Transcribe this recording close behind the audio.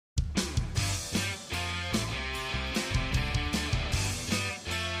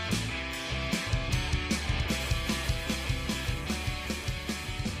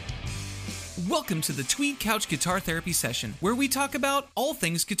Welcome to the Tweed Couch Guitar Therapy Session, where we talk about all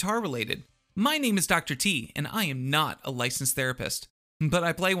things guitar related. My name is Dr. T, and I am not a licensed therapist, but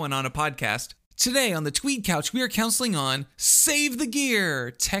I play one on a podcast. Today on the Tweed Couch, we are counseling on Save the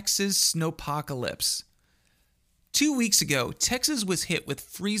Gear, Texas Snowpocalypse. 2 weeks ago, Texas was hit with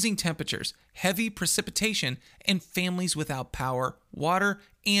freezing temperatures, heavy precipitation, and families without power, water,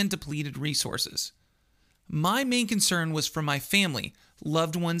 and depleted resources. My main concern was for my family,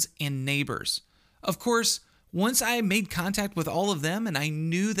 loved ones, and neighbors. Of course, once I made contact with all of them and I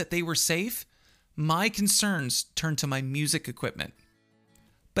knew that they were safe, my concerns turned to my music equipment.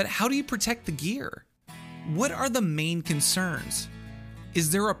 But how do you protect the gear? What are the main concerns?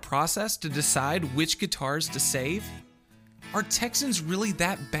 Is there a process to decide which guitars to save? Are Texans really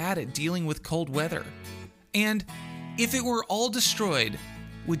that bad at dealing with cold weather? And if it were all destroyed,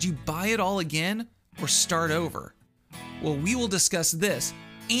 would you buy it all again or start over? Well, we will discuss this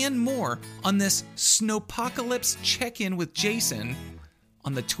and more on this Snowpocalypse check-in with Jason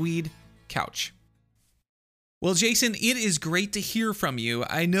on the Tweed Couch. Well, Jason, it is great to hear from you.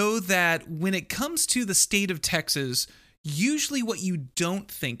 I know that when it comes to the state of Texas, usually what you don't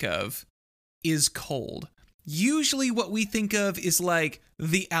think of is cold. Usually what we think of is like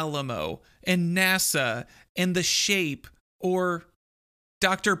the Alamo and NASA and the Shape or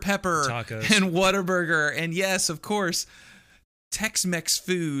Dr. Pepper Tacos. and Whataburger. And yes, of course, Tex-Mex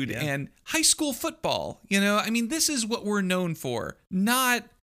food and high school football. You know, I mean, this is what we're known for, not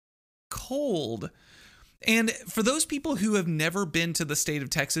cold. And for those people who have never been to the state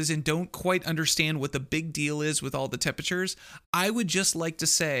of Texas and don't quite understand what the big deal is with all the temperatures, I would just like to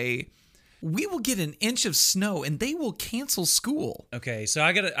say, we will get an inch of snow and they will cancel school. Okay, so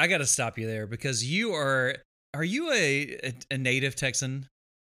I gotta stop you there because are you a native Texan?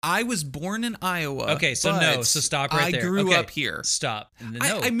 I was born in Iowa. Okay, so no, so stop right there. I grew okay, up here. Stop.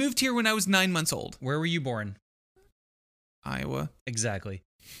 No. I moved here when I was 9 months old. Where were you born? Iowa. Exactly.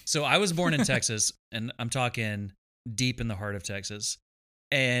 So I was born in Texas, and I'm talking deep in the heart of Texas.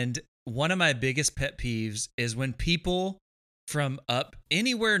 And one of my biggest pet peeves is when people from up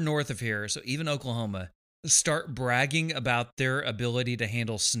anywhere north of here, so even Oklahoma, start bragging about their ability to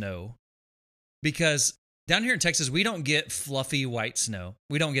handle snow. Because down here in Texas, we don't get fluffy white snow.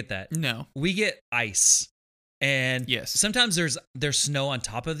 We don't get that. No. We get ice. And yes, sometimes there's snow on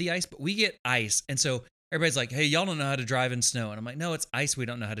top of the ice, but we get ice. And so everybody's like, hey, y'all don't know how to drive in snow. And I'm like, no, it's ice we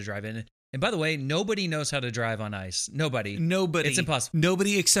don't know how to drive in. And by the way, nobody knows how to drive on ice. Nobody. It's impossible.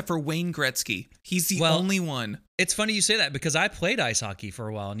 Nobody except for Wayne Gretzky. He's the only one. It's funny you say that because I played ice hockey for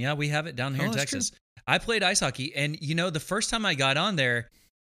a while. And yeah, we have it down here in Texas. True. I played ice hockey. And, you know, the first time I got on there,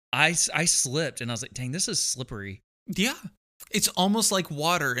 I slipped. And I was like, dang, this is slippery. Yeah. It's almost like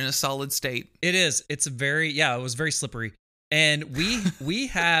water in a solid state. It is. It was very slippery. And we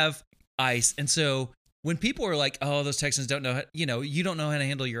have ice. And so when people are like, oh, those Texans don't know, you don't know how to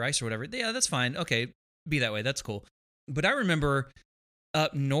handle your ice or whatever. Yeah, that's fine. Okay, be that way. That's cool. But I remember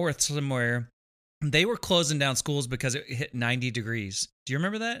up north somewhere, they were closing down schools because it hit 90 degrees. Do you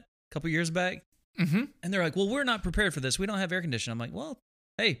remember that a couple years back? Mm-hmm. And they're like, well, we're not prepared for this. We don't have air conditioning. I'm like, well,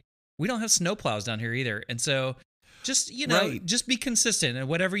 hey, we don't have snow plows down here either. And so just, just be consistent in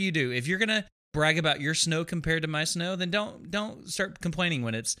whatever you do. If you're going to brag about your snow compared to my snow, then don't start complaining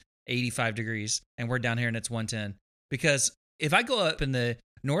when it's 85 degrees and we're down here and it's 110. Because if I go up in the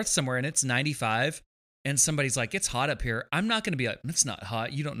north somewhere and it's 95 and somebody's like, it's hot up here, I'm not going to be like, it's not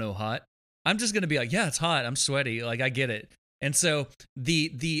hot. You don't know hot. I'm just going to be like, yeah, it's hot. I'm sweaty. Like, I get it. And so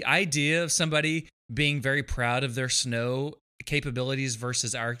the idea of somebody being very proud of their snow capabilities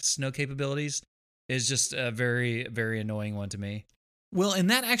versus our snow capabilities is just a very, very annoying one to me. Well, and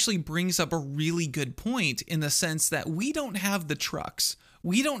that actually brings up a really good point in the sense that we don't have the trucks.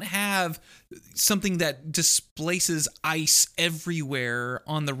 We don't have something that displaces ice everywhere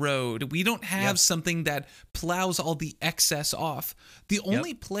on the road. We don't have something that plows all the excess off. The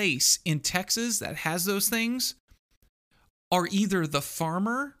only place in Texas that has those things are either the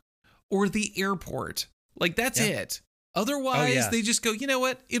farmer or the airport. Like, that's it. Otherwise, they just go, you know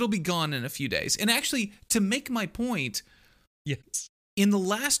what? It'll be gone in a few days. And actually, to make my point, in the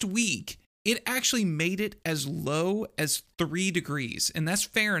last week, it actually made it as low as 3 degrees, and that's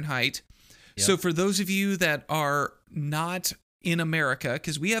Fahrenheit. Yep. So for those of you that are not in America,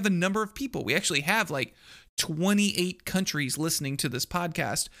 because we have a number of people, we actually have like 28 countries listening to this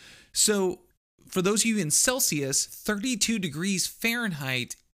podcast. So for those of you in Celsius, 32 degrees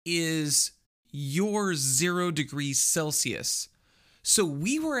Fahrenheit is your 0 degrees Celsius. So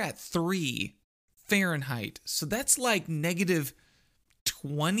we were at 3 Fahrenheit. So that's like negative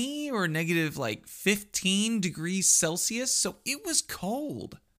 20 or negative like 15 degrees Celsius. So it was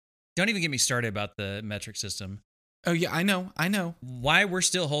cold. Don't even get me started about the metric system. Oh yeah, I know. Why we're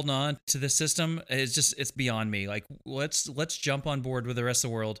still holding on to this system is just, it's beyond me. Like, let's jump on board with the rest of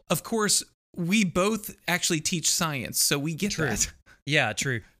the world. Of course, we both actually teach science, so we get True. that. Yeah,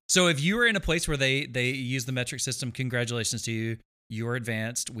 true. So if you are in a place where they use the metric system, congratulations to you. You are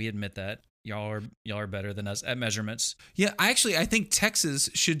advanced. We admit that. Y'all are better than us at measurements. Yeah, I think Texas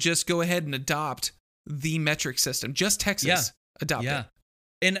should just go ahead and adopt the metric system. Just Texas adopt it.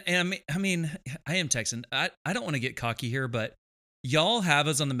 And I mean, I am Texan. I don't want to get cocky here, but y'all have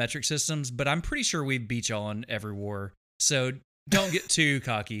us on the metric systems, but I'm pretty sure we beat y'all in every war. So don't get too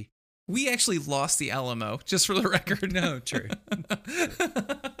cocky. We actually lost the Alamo, just for the record. No, true.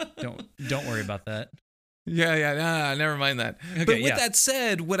 Don't worry about that. Yeah, never mind that. Okay, but with that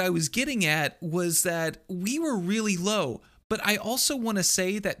said, what I was getting at was that we were really low. But I also want to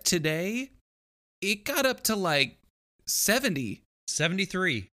say that today, it got up to like 70.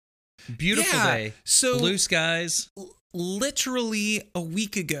 73. Beautiful day. So blue skies. Literally a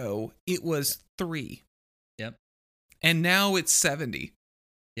week ago, it was 3. Yep. And now it's 70.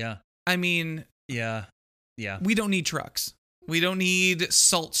 Yeah. I mean, yeah. We don't need trucks. We don't need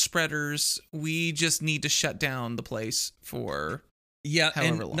salt spreaders. We just need to shut down the place for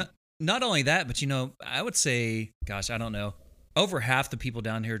however long. Not only that, but I would say, gosh, I don't know, over half the people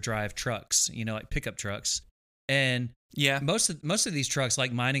down here drive trucks, like pickup trucks. And most of these trucks,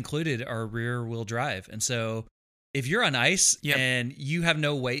 like mine included, are rear wheel drive. And so if you're on ice and you have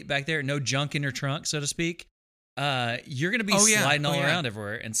no weight back there, no junk in your trunk, so to speak, you're going to be sliding all around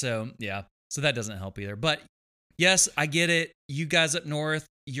everywhere. And so, so that doesn't help either. But yes, I get it. You guys up north,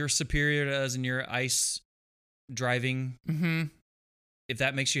 you're superior to us in your ice driving. Mm-hmm. If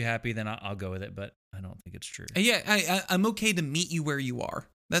that makes you happy, then I'll go with it. But I don't think it's true. Yeah, I'm okay to meet you where you are.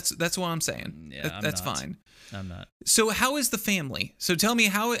 That's what I'm saying. Yeah, that's fine. I'm not. So how is the family? So tell me,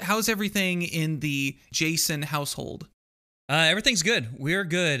 how's everything in the Jason household? Everything's good. We're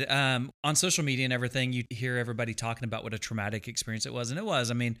good. On social media and everything, you hear everybody talking about what a traumatic experience it was. And it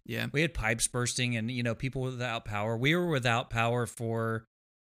was. I mean, we had pipes bursting and, people without power. We were without power for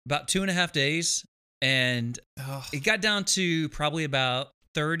about 2.5 days. And it got down to probably about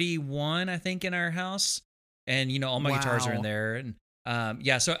 31, I think, in our house. And, all my guitars are in there. And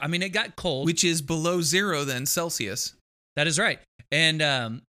so, I mean, it got cold. Which is below 0 then Celsius. That is right.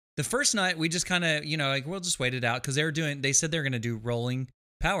 And the first night, we just kind of, we'll just wait it out because they said they're going to do rolling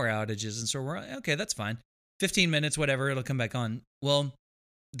power outages. And so we're okay, that's fine. 15 minutes, whatever, it'll come back on. Well,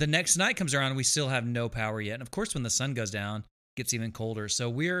 the next night comes around, we still have no power yet. And of course, when the sun goes down, it gets even colder. So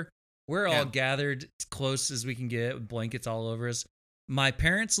we're all gathered close as we can get with blankets all over us. My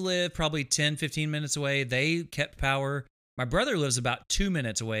parents live probably 10, 15 minutes away. They kept power. My brother lives about 2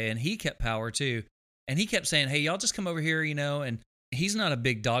 minutes away, and he kept power too. And he kept saying, hey, y'all just come over here, and he's not a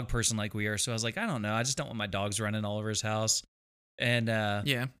big dog person like we are. So I was like, I don't know. I just don't want my dogs running all over his house. And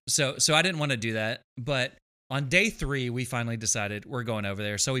so I didn't want to do that. But on day 3, we finally decided we're going over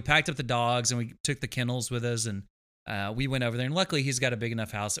there. So we packed up the dogs and we took the kennels with us, and we went over there. And luckily, he's got a big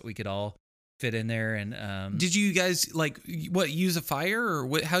enough house that we could all fit in there. And did you guys use a fire,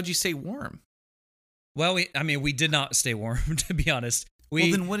 or how'd you stay warm? Well, we did not stay warm, to be honest. Well,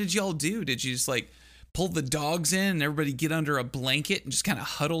 then what did y'all do? Did you just pull the dogs in and everybody get under a blanket and just kind of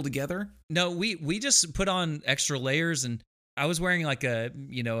huddle together? No, we just put on extra layers, and I was wearing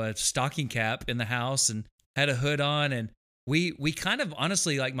a stocking cap in the house and had a hood on, and we kind of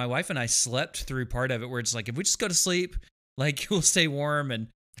honestly, my wife and I slept through part of it where it's if we just go to sleep, we'll stay warm, and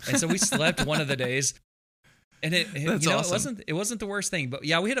so we slept one of the days, and it awesome. it wasn't the worst thing, but we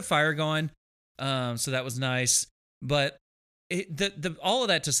had a fire going. So that was nice, but all of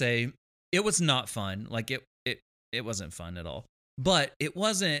that to say, it was not fun. It wasn't fun at all, but it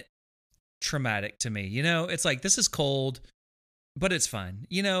wasn't traumatic to me. It's this is cold, but it's fine.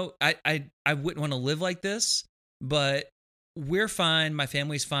 I wouldn't want to live like this, but we're fine. My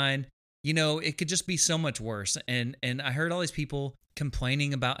family's fine. It could just be so much worse. And I heard all these people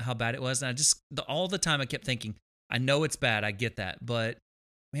complaining about how bad it was. And all the time I kept thinking, I know it's bad. I get that, but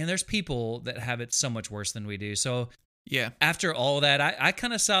man, there's people that have it so much worse than we do. So after all of that, I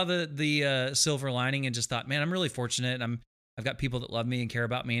kind of saw the silver lining and just thought, man, I'm really fortunate. I've got people that love me and care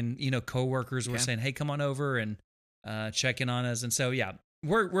about me, and coworkers were saying, hey, come on over and check in on us. And so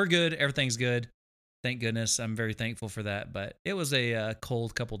we're good. Everything's good. Thank goodness. I'm very thankful for that. But it was a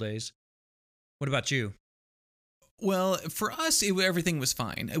cold couple days. What about you? Well, for us, everything was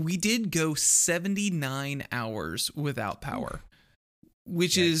fine. We did go 79 hours without power.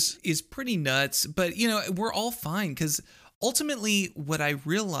 Which is pretty nuts, but we're all fine because ultimately what I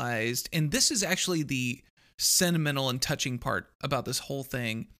realized, and this is actually the sentimental and touching part about this whole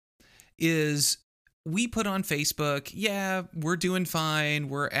thing, is we put on Facebook, yeah, we're doing fine.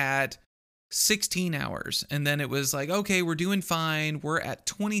 We're at 16 hours. And then it was like, okay, we're doing fine. We're at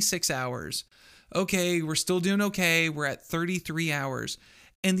 26 hours. Okay, we're still doing okay. We're at 33 hours.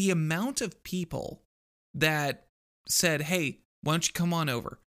 And the amount of people that said, hey, why don't you come on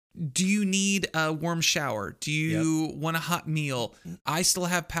over? Do you need a warm shower? Do you want a hot meal? I still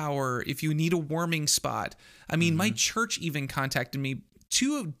have power if you need a warming spot. I mean, my church even contacted me.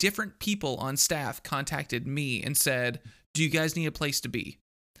 2 different people on staff contacted me and said, do you guys need a place to be?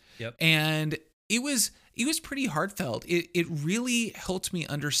 Yep. And it was pretty heartfelt. It really helped me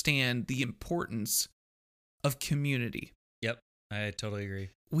understand the importance of community. Yep. I totally agree.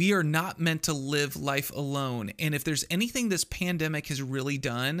 We are not meant to live life alone. And if there's anything this pandemic has really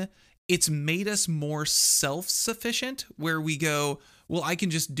done, it's made us more self-sufficient, where we go, well, I can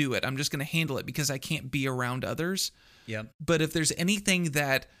just do it. I'm just going to handle it because I can't be around others. Yep. But if there's anything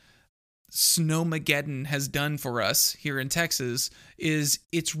that Snowmageddon has done for us here in Texas, is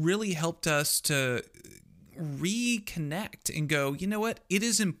it's really helped us to reconnect and go, you know what? It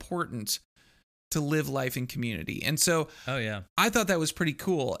is important to live life in community. And so I thought that was pretty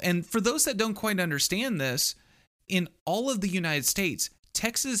cool. And for those that don't quite understand this, in all of the United States,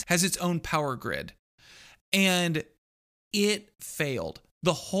 Texas has its own power grid. And it failed.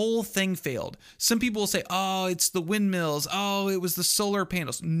 The whole thing failed. Some people will say, oh, it's the windmills. Oh, it was the solar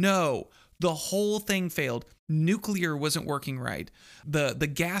panels. No, the whole thing failed. Nuclear wasn't working right. The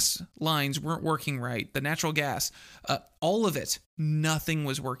gas lines weren't working right. The natural gas, all of it, nothing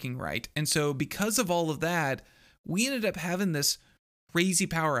was working right. And so because of all of that, we ended up having this crazy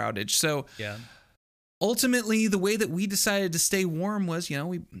power outage. So ultimately, the way that we decided to stay warm was,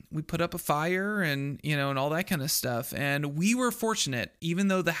 we put up a fire and, and all that kind of stuff. And we were fortunate, even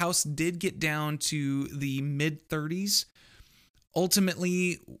though the house did get down to the mid 30s,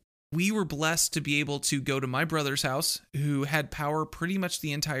 ultimately, we were blessed to be able to go to my brother's house, who had power pretty much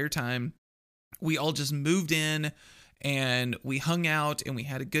the entire time. We all just moved in and we hung out and we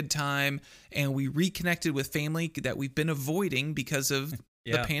had a good time, and we reconnected with family that we've been avoiding because of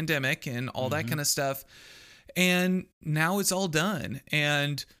the pandemic and all that kind of stuff. And now it's all done.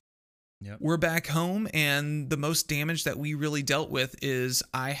 And we're back home. And the most damage that we really dealt with is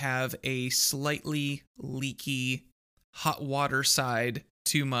I have a slightly leaky hot water side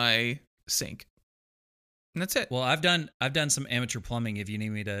to my sink. And that's it. Well, I've done some amateur plumbing if you need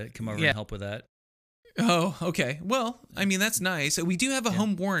me to come over and help with that. Oh, okay. Well, I mean, that's nice. We do have a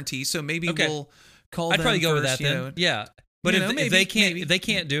home warranty, so maybe we'll call I'd them probably go with first, that then. Yeah. But if they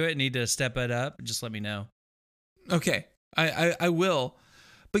can't do it and need to step it up, just let me know. Okay. I will.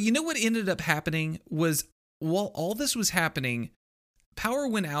 But you know what ended up happening was, while all this was happening, power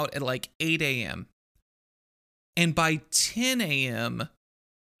went out at like 8 a.m. And by 10 a.m.,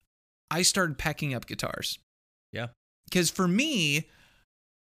 I started packing up guitars. Yeah. Because for me,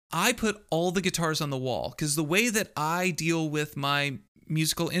 I put all the guitars on the wall. Because the way that I deal with my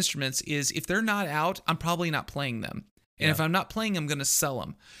musical instruments is, if they're not out, I'm probably not playing them. And if I'm not playing them, I'm going to sell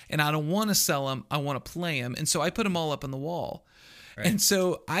them. And I don't want to sell them. I want to play them. And so I put them all up on the wall. Right. And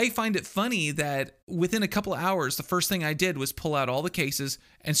so I find it funny that within a couple of hours, the first thing I did was pull out all the cases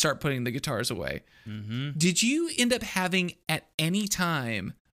and start putting the guitars away. Mm-hmm. Did you end up having at any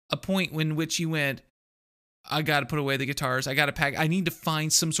time a point in which you went, I got to put away the guitars, I got to pack, I need to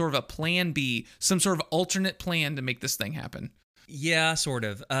find some sort of a plan B, some sort of alternate plan to make this thing happen? Yeah, sort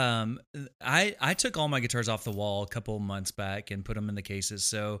of. I took all my guitars off the wall a couple months back and put them in the cases.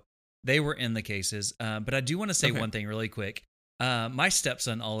 So they were in the cases. But I do want to say one thing really quick. My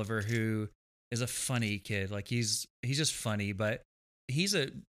stepson, Oliver, who is a funny kid, like he's just funny, but he's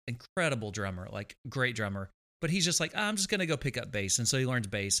an incredible drummer, like great drummer. But he's just like, I'm just going to go pick up bass. And so he learns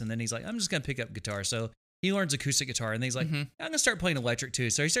bass. And then he's like, I'm just going to pick up guitar. So he learns acoustic guitar. And then he's like, I'm going to start playing electric too.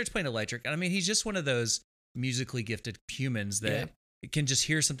 So he starts playing electric. And I mean, he's just one of those musically gifted humans that can just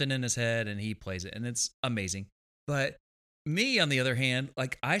hear something in his head and he plays it. And it's amazing. But me, on the other hand,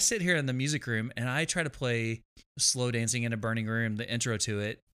 like I sit here in the music room and I try to play Slow Dancing in a Burning Room, the intro to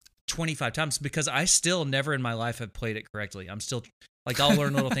it, 25 times, because I still never in my life have played it correctly. I'm still like, I'll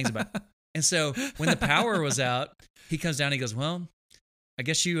learn little things about it. And so when the power was out, he comes down and he goes, well, I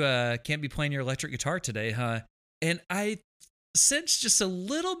guess you can't be playing your electric guitar today, huh? And I sensed just a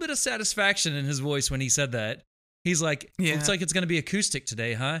little bit of satisfaction in his voice when he said that. He's like, looks like it's going to be acoustic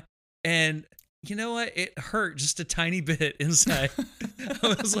today, huh? And you know what? It hurt just a tiny bit inside.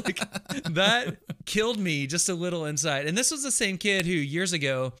 I was like, that killed me just a little inside. And this was the same kid who years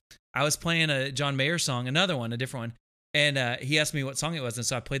ago, I was playing a John Mayer song, another one, a different one. And he asked me what song it was. And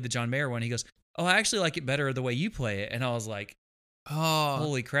so I played the John Mayer one. He goes, oh, I actually like it better the way you play it. And I was like, Oh,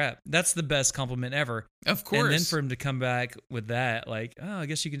 Holy crap. That's the best compliment ever. of course. And then for him to come back with that, like, oh, I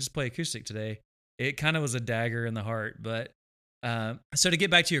guess you can just play acoustic today. It kind of was a dagger in the heart. But so to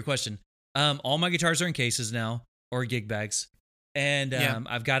get back to your question, all my guitars are in cases now or gig bags. And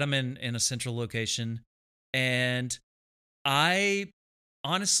I've got them in a central location. And I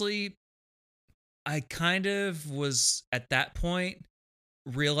honestly, I kind of was at that point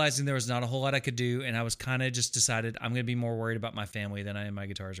realizing there was not a whole lot I could do, and I was kind of just decided I'm going to be more worried about my family than I am my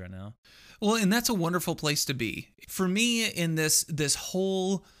guitars right now. Well, and that's a wonderful place to be. For me, in this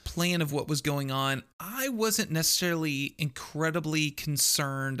whole plan of what was going on, I wasn't necessarily incredibly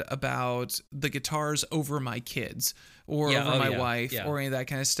concerned about the guitars over my kids or over my wife or any of that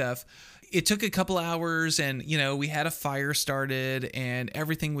kind of stuff. It took a couple hours, and we had a fire started, and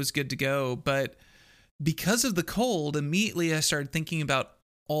everything was good to go. But because of the cold, immediately I started thinking about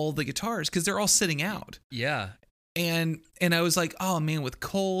all the guitars because they're all sitting out. Yeah. And I was like, oh man, with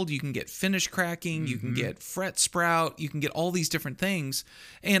cold, you can get finish cracking, you can get fret sprout, you can get all these different things.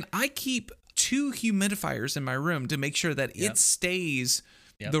 And I keep 2 humidifiers in my room to make sure that it stays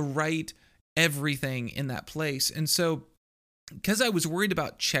the right everything in that place. And so, because I was worried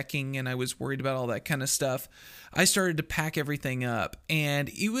about checking and I was worried about all that kind of stuff, I started to pack everything up, and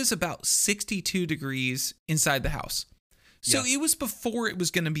it was about 62 degrees inside the house. So it was before it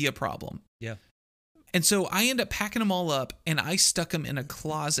was going to be a problem. Yeah. And so I ended up packing them all up, and I stuck them in a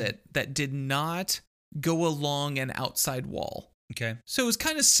closet that did not go along an outside wall. Okay. So it was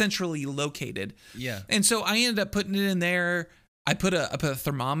kind of centrally located. Yeah. And so I ended up putting it in there. I put a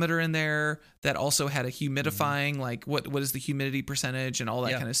thermometer in there that also had a humidifying, like what is the humidity percentage and all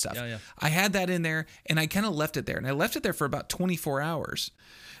that kind of stuff. Yeah. I had that in there, and I kind of left it there, and I left it there for about 24 hours.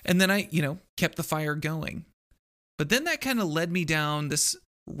 And then I, kept the fire going. But then that kind of led me down this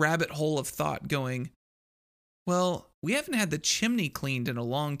rabbit hole of thought going, well, we haven't had the chimney cleaned in a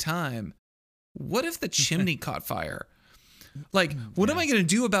long time. What if the chimney caught fire? Like, what am I going to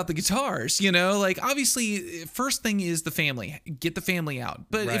do about the guitars? Like, obviously, first thing is the family. Get the family out.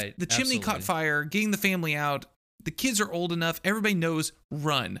 But if the chimney caught fire, getting the family out, the kids are old enough. Everybody knows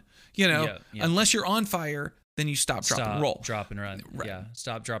run. Unless you're on fire, then you stop, drop, and roll. Drop and run. Right. Yeah.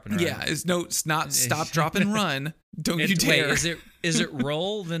 Stop, drop, and run. Yeah. It's not stop, drop, and run. Don't you dare. Wait, is it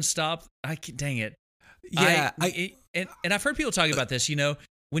roll, then stop? Dang it. Yeah. And I've heard people talk about this,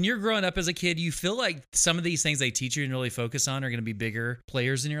 when you're growing up as a kid, you feel like some of these things they teach you and really focus on are going to be bigger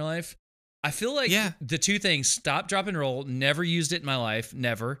players in your life. I feel like the 2 things, stop, drop, and roll, never used it in my life,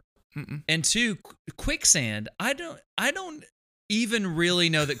 never. Mm-mm. And 2, quicksand. I don't even really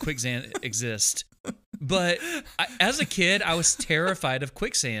know that quicksand exists. But as a kid, I was terrified of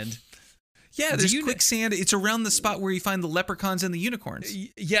quicksand. Yeah, there's quicksand. It's around the spot where you find the leprechauns and the unicorns.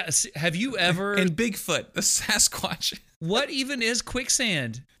 Yes. Have you ever... And Bigfoot, the Sasquatch. What even is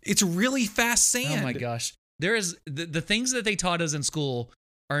quicksand? It's really fast sand. Oh my gosh. There is... The things that they taught us in school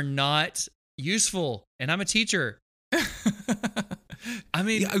are not useful. And I'm a teacher. I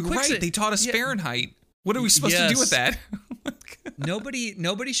mean... right. They taught us Fahrenheit. What are we supposed to do with that?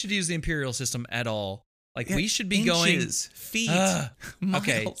 Nobody should use the imperial system at all. Like, we should be inches, feet, miles.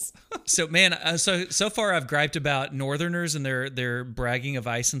 Okay. So, man, so far I've griped about Northerners and their bragging of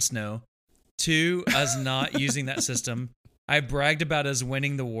ice and snow. 2, us not using that system. I bragged about us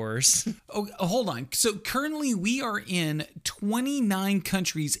winning the wars. Oh, hold on. So currently we are in 29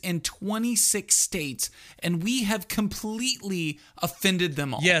 countries and 26 states, and we have completely offended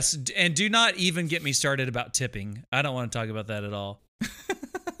them all. Yes, and do not even get me started about tipping. I don't want to talk about that at all.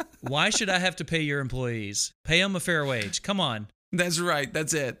 Why should I have to pay your employees? Pay them a fair wage. Come on. That's right.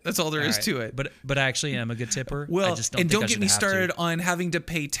 That's it. That's all there is to it. But I actually am a good tipper. Well, I just don't get me started on having to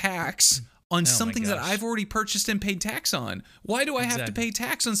pay tax on something that gosh. I've already purchased and paid tax on. Why do I have to pay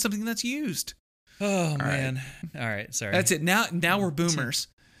tax on something that's used? Oh, man. All right. Sorry. That's it. Now we're boomers.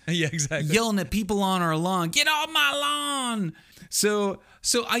 Yeah, exactly. Yelling at people on our lawn. Get off my lawn. So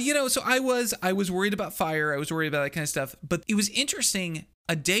I was worried about fire. I was worried about that kind of stuff. But it was interesting.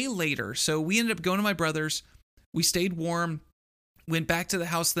 A day later, so we ended up going to my brother's. We stayed warm. Went back to the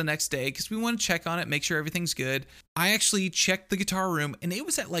house the next day because we want to check on it, make sure everything's good. I actually checked the guitar room, and it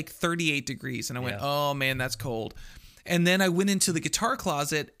was at like 38 degrees. And I went, oh, man, that's cold. And then I went into the guitar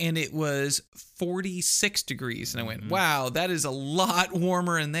closet, and it was 46 degrees. And I went, wow, that is a lot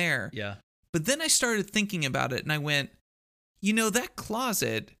warmer in there. Yeah. But then I started thinking about it, and I went, that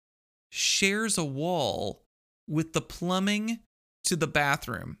closet shares a wall with the plumbing to the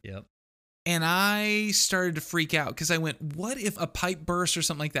bathroom. Yep. And I started to freak out because I went, what if a pipe burst or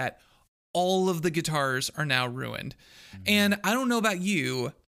something like that? All of the guitars are now ruined. Mm-hmm. And I don't know about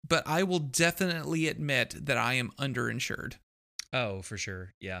you, but I will definitely admit that I am underinsured. Oh, for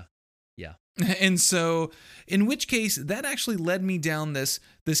sure. Yeah. Yeah. And so, in which case, that actually led me down this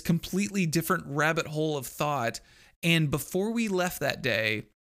completely different rabbit hole of thought. And before we left that day,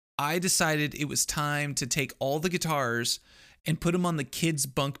 I decided it was time to take all the guitars and put them on the kids'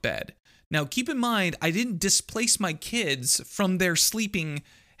 bunk bed. Now, keep in mind, I didn't displace my kids from their sleeping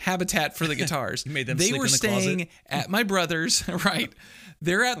habitat for the guitars. You made them they sleep were in the staying closet? at my brother's, right?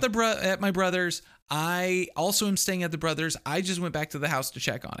 They're at my brother's. I also am staying at the brother's. I just went back to the house to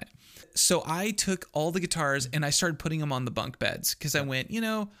check on it. So I took all the guitars and I started putting them on the bunk beds because I went,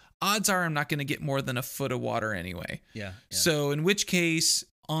 odds are I'm not going to get more than a foot of water anyway. Yeah. So in which case,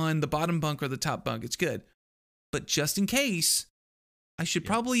 on the bottom bunk or the top bunk, it's good. But just in case, I should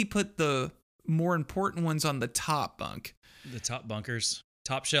probably put the more important ones on the top bunk. The top bunkers,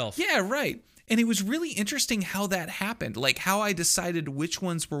 top shelf. Yeah, right. And it was really interesting how that happened, like how I decided which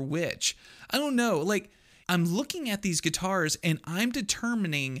ones were which. I don't know, like I'm looking at these guitars and I'm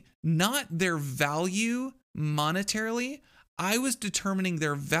determining not their value monetarily. I was determining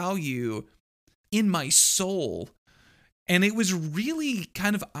their value in my soul. And it was really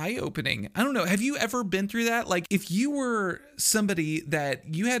kind of eye-opening. I don't know. Have you ever been through that? Like if you were somebody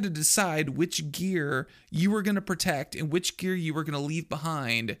that you had to decide which gear you were going to protect and which gear you were going to leave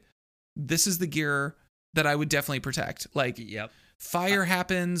behind, this is the gear that I would definitely protect. Like fire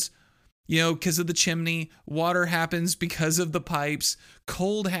happens, because of the chimney. Water happens because of the pipes.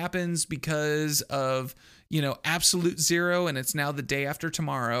 Cold happens because of, absolute zero, and it's now the day after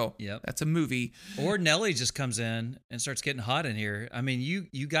tomorrow. Yep. That's a movie. Or Nelly just comes in and starts getting hot in here. I mean,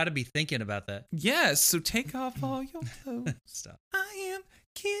 you got to be thinking about that. Yes, so take off all your clothes. Stop. I am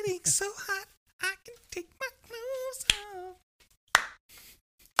getting so hot, I can take my clothes off.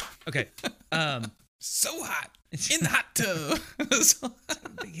 Okay. So hot in the hot tub.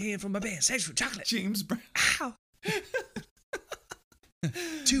 Big hand from my band, Sexual Chocolate. James Brown. Ow.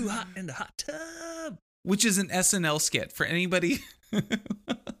 Too hot in the hot tub. Which is an SNL skit for anybody.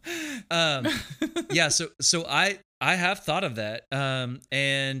 Yeah. So I have thought of that.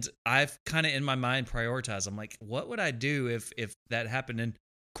 And I've kind of in my mind prioritized. I'm like, what would I do if that happened? And of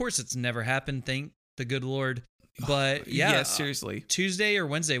course, it's never happened. Thank the good Lord. But yeah, seriously. Tuesday or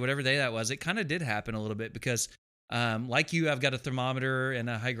Wednesday, whatever day that was, it kind of did happen a little bit because, like you, I've got a thermometer and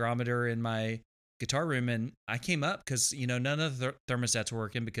a hygrometer in my guitar room, and I came up because none of the thermostats were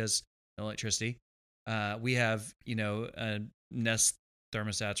working because no electricity. We have a Nest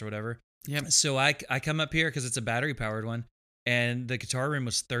thermostats or whatever. Yeah. So I come up here because it's a battery powered one, and the guitar room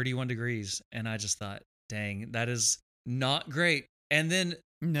was 31 degrees, and I just thought, dang, that is not great. And then.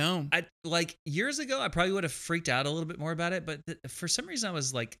 No. I like years ago, I probably would have freaked out a little bit more about it, but for some reason I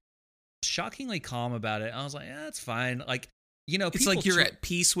was like shockingly calm about it. I was like, yeah, it's fine. Like, it's like you're at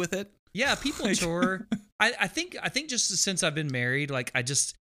peace with it. Yeah, people tour. I think just since I've been married, like I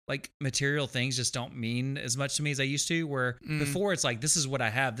just like material things just don't mean as much to me as I used to, where before it's like, this is what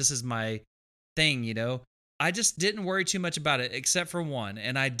I have. This is my thing, I just didn't worry too much about it except for one.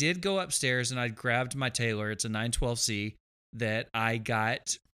 And I did go upstairs and I grabbed my Taylor. It's a 912C. That I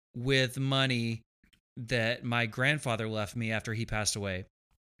got with money that my grandfather left me after he passed away.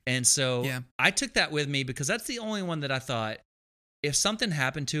 And so I took that with me because that's the only one that I thought if something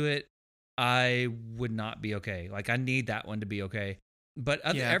happened to it, I would not be okay. Like I need that one to be okay. But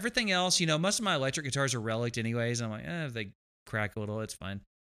everything else, most of my electric guitars are relic anyways. I'm like, if they crack a little, it's fine.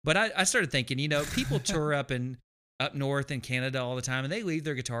 But I started thinking, people tour up north in Canada all the time and they leave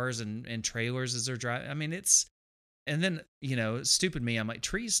their guitars in trailers as they're driving. I mean, and then, stupid me, I'm like,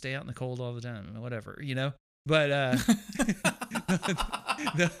 trees stay out in the cold all the time, whatever, But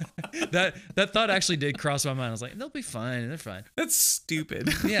that thought actually did cross my mind. I was like, they'll be fine. They're fine. That's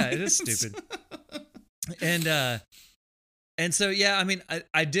stupid. Yeah, it is stupid. And so, yeah, I mean,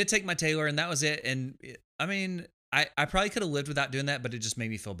 I did take my Taylor and that was it. And I mean, I probably could have lived without doing that, but it just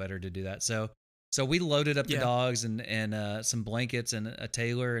made me feel better to do that. So we loaded up the dogs and some blankets and a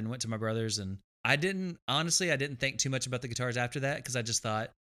Taylor and went to my brother's. And I didn't think too much about the guitars after that because I just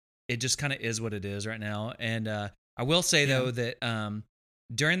thought it just kind of is what it is right now. And I will say, though, that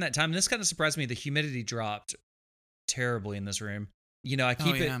during that time, and this kind of surprised me, the humidity dropped terribly in this room.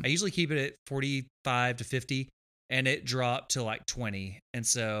 I usually keep it at 45 to 50, and it dropped to like 20. And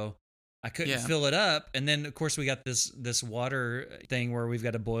so I couldn't fill it up. And then, of course, we got this water thing where we've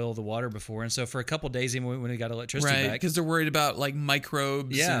got to boil the water before. And so for a couple of days, even when we got electricity back. Because they're worried about like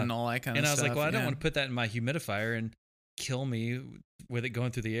microbes and all that kind of stuff. And I was like, well, I don't want to put that in my humidifier and kill me with it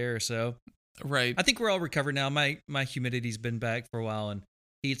going through the air. So I think we're all recovered now. My humidity's been back for a while and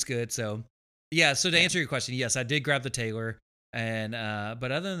heat's good. So so to answer your question, yes, I did grab the Taylor. And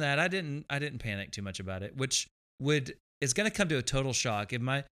but other than that, I didn't panic too much about it, which would it's going to come to a total shock. If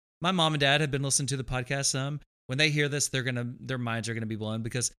my mom and dad have been listening to the podcast some, when they hear this, their minds are going to be blown,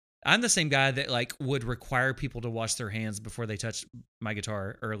 because I'm the same guy that like would require people to wash their hands before they touch my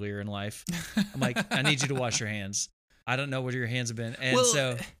guitar earlier in life. I'm like, I need you to wash your hands. I don't know where your hands have been. And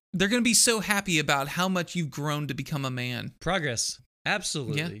so they're going to be so happy about how much you've grown to become a man. Progress.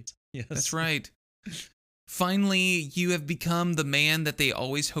 Absolutely. Yeah, yes. That's right. Finally, you have become the man that they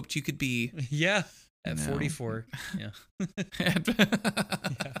always hoped you could be. Yeah. At 44. Yeah.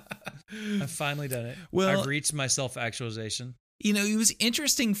 I've finally done it. Well, I've reached my self-actualization. You know, it was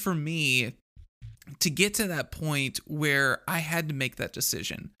interesting for me to get to that point where I had to make that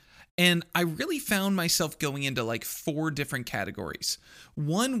decision. And I really found myself going into like 4 different categories.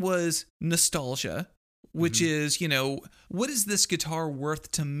 One was nostalgia, which is, you know, what is this guitar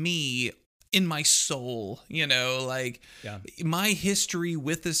worth to me in my soul? You know, like my history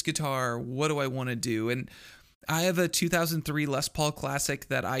with this guitar, what do I want to do? And I have a 2003 Les Paul Classic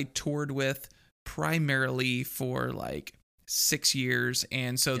that I toured with primarily for like 6 years.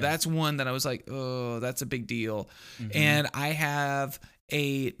 And so that's one that I was like, oh, that's a big deal. And I have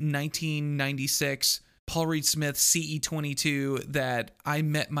a 1996 Paul Reed Smith CE22 that I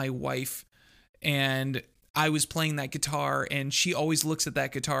met my wife, and I was playing that guitar, and she always looks at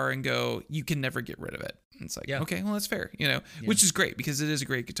that guitar and go, you can never get rid of it. And it's like, okay, well, that's fair, you know, which is great because it is a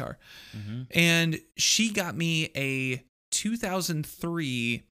great guitar. And she got me a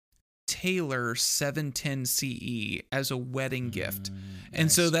 2003 Taylor 710 CE as a wedding gift.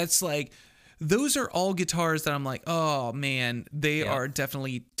 And so that's like, those are all guitars that I'm like, oh man, they are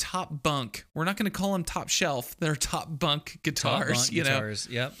definitely top bunk. We're not going to call them top shelf. They're top bunk guitars, guitars.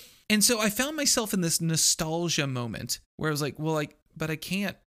 Yep. And so I found myself in this nostalgia moment where I was like, well, but I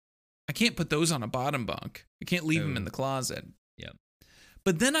can't put those on a bottom bunk. I can't leave them in the closet. Yep.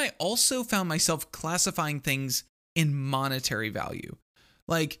 But then I also found myself classifying things in monetary value.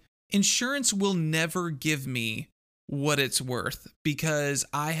 Like, insurance will never give me what it's worth because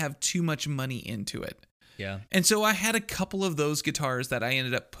I have too much money into it. Yeah. And so I had a couple of those guitars that I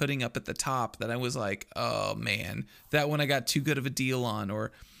ended up putting up at the top that I was like, oh man, that one I got too good of a deal on,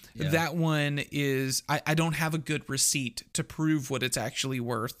 or that one is, I don't have a good receipt to prove what it's actually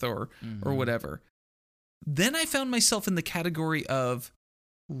worth or whatever. Then I found myself in the category of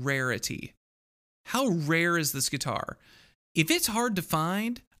rarity. How rare is this guitar? If it's hard to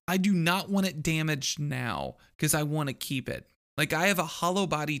find, I do not want it damaged now because I want to keep it. Like, I have a Hollow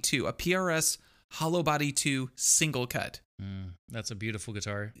Body 2, a PRS Hollow Body 2 single cut. That's a beautiful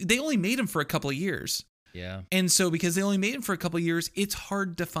guitar. They only made them for a couple of years. Yeah. And so because they only made them for a couple of years, it's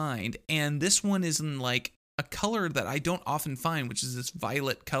hard to find. And this one is in like a color that I don't often find, which is this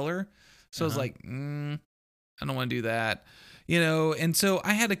violet color. So I was like, I don't want to do that. You know, and so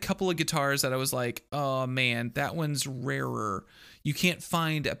I had a couple of guitars that I was like, oh man, that one's rarer. You can't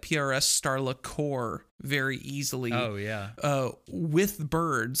find a PRS Starla Core very easily. Oh, yeah. With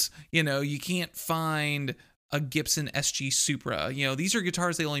birds, you know, you can't find a Gibson SG Supra. You know, these are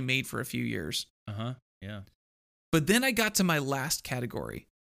guitars they only made for a few years. Yeah. But then I got to my last category,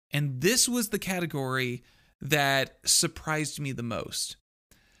 and this was the category that surprised me the most.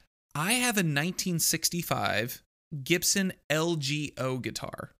 I have a 1965 Gibson LGO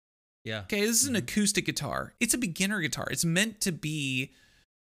guitar. Yeah. Okay, this is an acoustic guitar. It's a beginner guitar. It's meant to be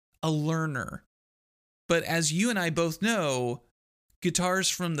a learner. But as you and I both know, guitars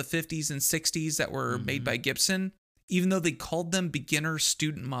from the 50s and 60s that were made by Gibson, even though they called them beginner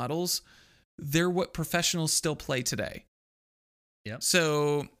student models, they're what professionals still play today. Yep.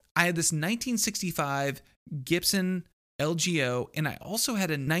 So I had this 1965 Gibson LGO, and I also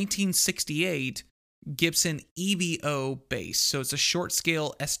had a 1968 Gibson EVO bass. So it's a short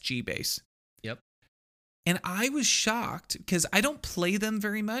scale SG bass. Yep. And I was shocked because I don't play them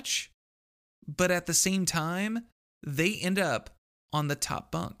very much, but at the same time, they end up on the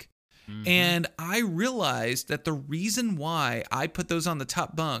top bunk. And I realized that the reason why I put those on the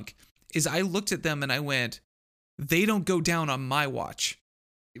top bunk is I looked at them and I went, they don't go down on my watch.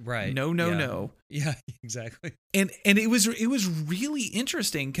 Right. No. Yeah, exactly. And it was really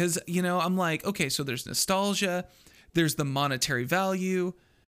interesting because, you know, I'm like, okay, so there's nostalgia, there's the monetary value,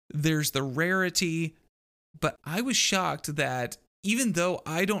 there's the rarity, but I was shocked that even though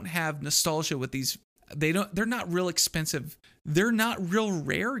I don't have nostalgia with these, they're not real expensive. They're not real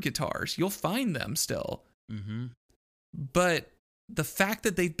rare guitars. You'll find them still. But the fact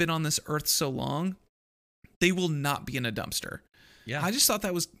that they've been on this earth so long, they will not be in a dumpster. Yeah. I just thought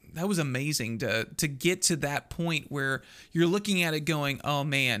that was amazing to get to that point where you're looking at it going, oh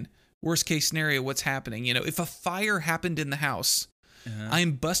man, worst case scenario, what's happening? You know, if a fire happened in the house,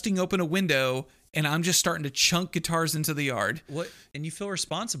 I'm busting open a window and I'm just starting to chunk guitars into the yard. And you feel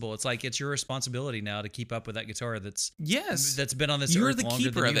responsible. It's like it's your responsibility now to keep up with that guitar that's been on this You're earth the longer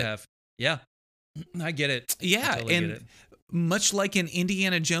keeper than of you it. have. Yeah, I get it. Yeah, I totally and get it. much like in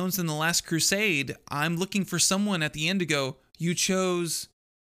Indiana Jones and the Last Crusade, I'm looking for someone at the end to go, "You chose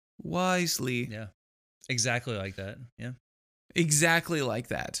wisely." Yeah, exactly like that. Yeah, exactly like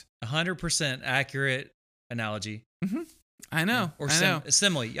that. 100% accurate analogy. Mm-hmm. I know. Or I know.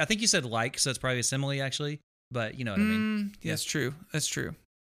 simile. I think you said like, so it's probably a simile actually, but you know what I mean. Yeah. That's true. That's true.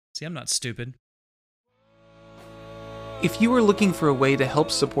 See, I'm not stupid. If you are looking for a way to help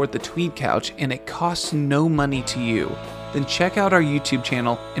support the Tweed Couch and it costs no money to you, then check out our YouTube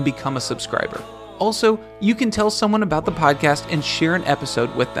channel and become a subscriber. Also, you can tell someone about the podcast and share an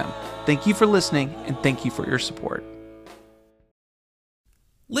episode with them. Thank you for listening, and thank you for your support.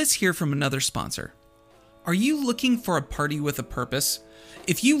 Let's hear from another sponsor. Are you looking for a party with a purpose?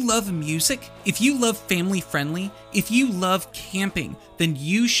 If you love music, if you love family friendly, if you love camping, then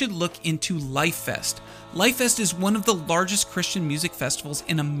you should look into LifeFest. LifeFest is one of the largest Christian music festivals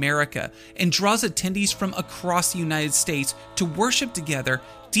in America and draws attendees from across the United States to worship together,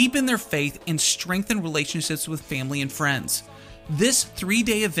 deepen their faith, and strengthen relationships with family and friends. This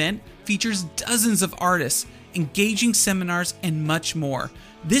 3-day event features dozens of artists, engaging seminars, and much more.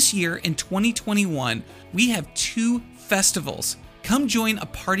 This year, in 2021, we have 2 festivals. Come join A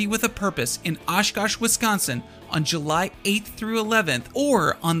Party with a Purpose in Oshkosh, Wisconsin on July 8th through 11th,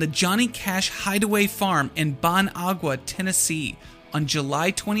 or on the Johnny Cash Hideaway Farm in Bon Agua, Tennessee on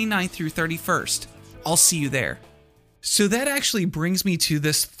July 29th through 31st. I'll see you there. So that actually brings me to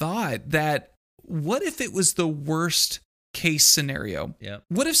this thought that what if it was the worst case scenario? Yeah.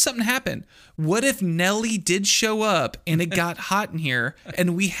 What if something happened? What if Nelly did show up and it got hot in here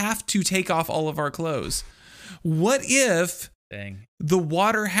and we have to take off all of our clothes? What if the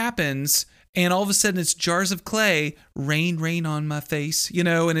water happens and all of a sudden it's jars of clay, rain, rain on my face,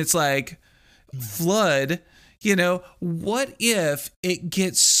 and it's like flood, what if it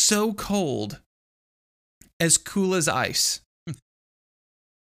gets so cold as Cool as Ice?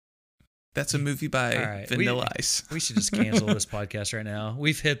 That's a movie by Vanilla Ice. We should just cancel this podcast right now.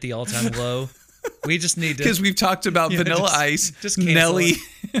 We've hit the all-time low. We just need to, because we've talked about Vanilla Ice, just Nelly.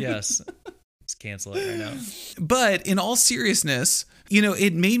 Yes. Cancel it right now. But in all seriousness,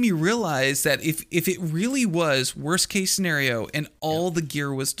 it made me realize that if it really was worst case scenario and all the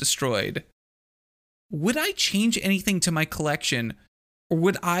gear was destroyed, would I change anything to my collection, or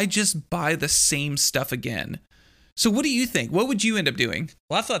would I just buy the same stuff again? So what do you think? What would you end up doing?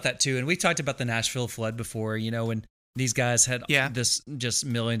 Well, I thought that too. And we talked about the Nashville flood before, when these guys had this just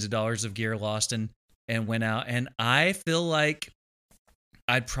millions of dollars of gear lost and went out. And I feel like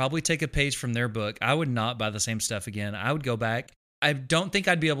I'd probably take a page from their book. I would not buy the same stuff again. I would go back. I don't think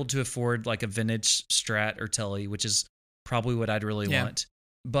I'd be able to afford like a vintage Strat or Telly, which is probably what I'd really want.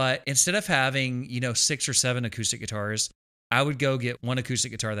 But instead of having, 6 or 7 acoustic guitars, I would go get one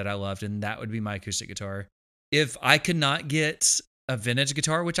acoustic guitar that I loved, and that would be my acoustic guitar. If I could not get a vintage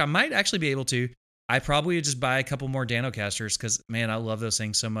guitar, which I might actually be able to, I probably would just buy a couple more Danocasters because, man, I love those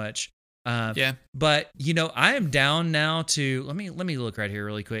things so much. But I am down now to let me look right here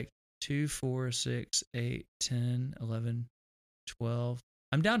really quick. 2, 4, 6, 8, 10, 11, 12.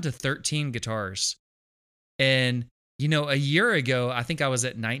 I'm down to 13 guitars. And a year ago I think I was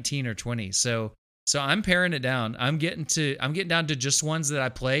at 19 or 20. So I'm paring it down. I'm getting down to just ones that I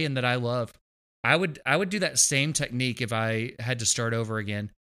play and that I love. I would do that same technique if I had to start over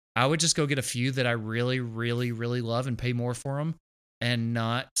again. I would just go get a few that I really, really, really love and pay more for them, and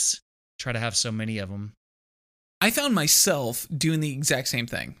not try to have so many of them. I found myself doing the exact same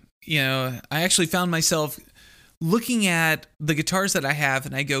thing. I actually found myself looking at the guitars that I have,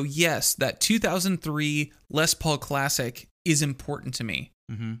 and I go, yes, that 2003 Les Paul Classic is important to me.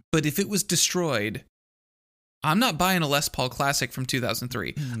 Mm-hmm. But if it was destroyed, I'm not buying a Les Paul Classic from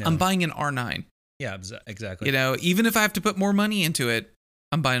 2003. No. I'm buying an R9. Yeah, exactly. Even if I have to put more money into it,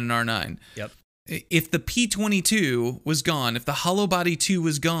 I'm buying an R9. Yep. If the P22 was gone, if the Hollow Body 2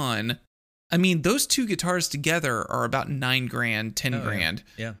 was gone, I mean, those two guitars together are about $9,000, $10,000.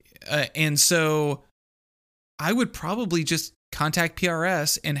 Yeah. And so I would probably just contact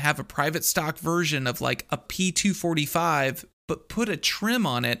PRS and have a private stock version of like a P245, but put a trim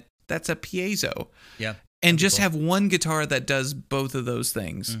on it that's a piezo. Yeah. And just have one guitar that does both of those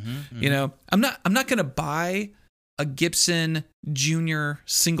things. Mm-hmm, mm-hmm. I'm not going to buy a Gibson Junior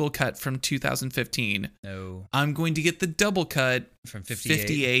single cut from 2015. No. I'm going to get the double cut from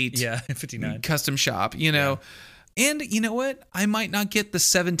 58. Yeah, 59. Custom shop, And you know what? I might not get the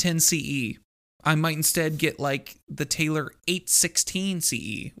 710 CE. I might instead get like the Taylor 816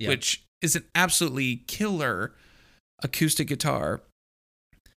 CE, which is an absolutely killer acoustic guitar.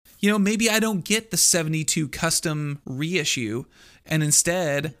 Maybe I don't get the 72 custom reissue, and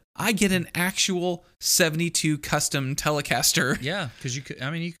instead I get an actual 72 custom Telecaster. Yeah, because you could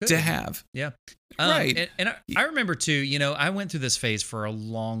to have. Yeah, right. And I remember too. I went through this phase for a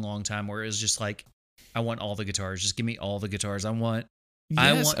long, long time where it was just like, I want all the guitars. Just give me all the guitars. I want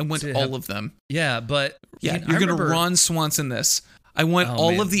all of them. Yeah, but you're gonna Ron Swanson this. I want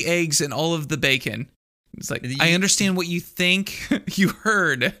all of the eggs and all of the bacon. It's like, I understand what you think you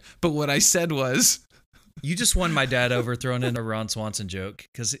heard, but what I said was... You just won my dad over throwing in a Ron Swanson joke,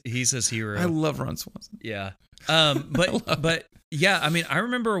 because he's his hero. I love Ron Swanson. Yeah. But yeah, I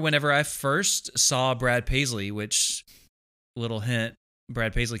remember whenever I first saw Brad Paisley, which, little hint,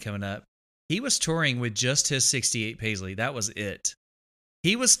 Brad Paisley coming up, he was touring with just his 68 Paisley. That was it.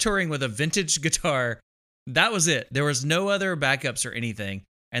 He was touring with a vintage guitar. That was it. There was no other backups or anything.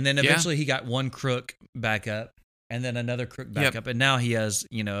 And then eventually he got one crook backup and then another crook backup. And now he has,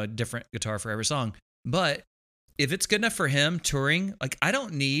 a different guitar for every song. But if it's good enough for him touring, like, I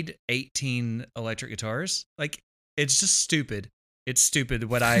don't need 18 electric guitars. Like, it's just stupid. It's stupid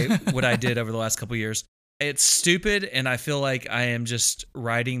what I did over the last couple of years. It's stupid. And I feel like I am just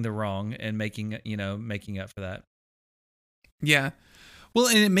righting the wrong and making up for that. Yeah. Well,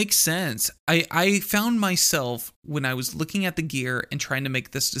 and it makes sense. I found myself when I was looking at the gear and trying to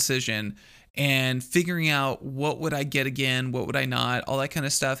make this decision and figuring out what would I get again, what would I not, all that kind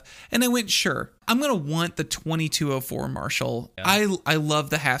of stuff. And I went, sure, I'm going to want the 2204 Marshall. Yeah. I love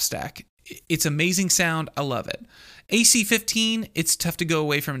the half stack. It's amazing sound. I love it. AC-15, it's tough to go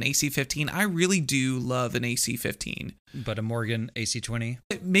away from an AC-15. I really do love an AC-15. But a Morgan AC-20?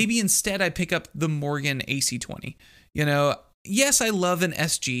 Maybe instead I pick up the Morgan AC-20. Yes, I love an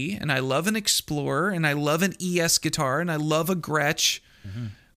SG, and I love an Explorer, and I love an ES guitar, and I love a Gretsch,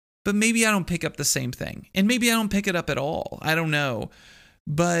 but maybe I don't pick up the same thing, and maybe I don't pick it up at all. I don't know,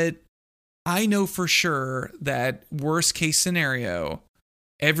 but I know for sure that worst case scenario,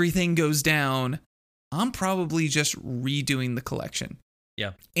 everything goes down, I'm probably just redoing the collection.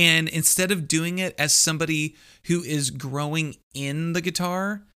 Yeah. And instead of doing it as somebody who is growing in the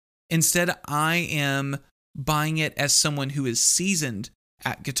guitar, instead I am buying it as someone who is seasoned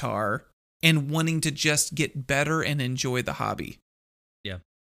at guitar and wanting to just get better and enjoy the hobby. Yeah.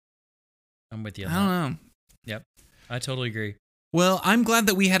 I'm with you. I don't know. Yep. I totally agree. Well, I'm glad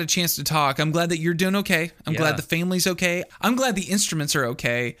that we had a chance to talk. I'm glad that you're doing okay. I'm glad the family's okay. I'm glad the instruments are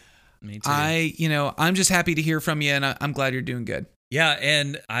okay. Me too. I'm just happy to hear from you, and I'm glad you're doing good. Yeah,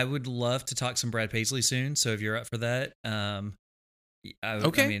 and I would love to talk some Brad Paisley soon, so if you're up for that, okay. I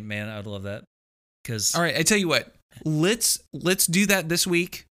would love that. All right, I tell you what, let's do that this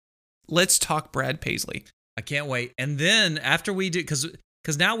week. Let's talk Brad Paisley. I can't wait. And then after we do, because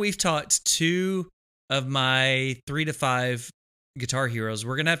now we've talked 2 of my 3 to 5 guitar heroes.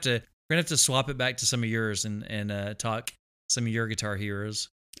 We're gonna have to swap it back to some of yours and talk some of your guitar heroes.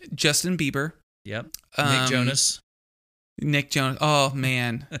 Justin Bieber. Yep. Nick Jonas. Oh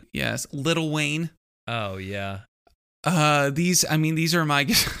man, yes. Lil Wayne. Oh yeah. These are my.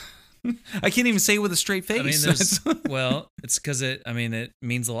 I can't even say it with a straight face. It's because it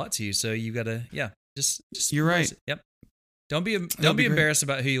means a lot to you. So you gotta, just. You're right. Yep. Don't be embarrassed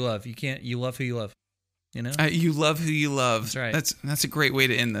about who you love. You love who you love. You love who you love. That's right. That's a great way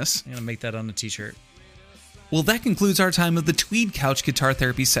to end this. I'm gonna make that on a t-shirt. Well, that concludes our time of the Tweed Couch Guitar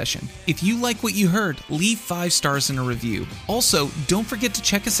Therapy session. If you like what you heard, leave 5 stars in a review. Also, don't forget to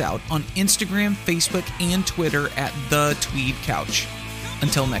check us out on Instagram, Facebook, and Twitter at The Tweed Couch.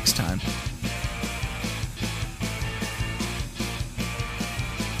 Until next time.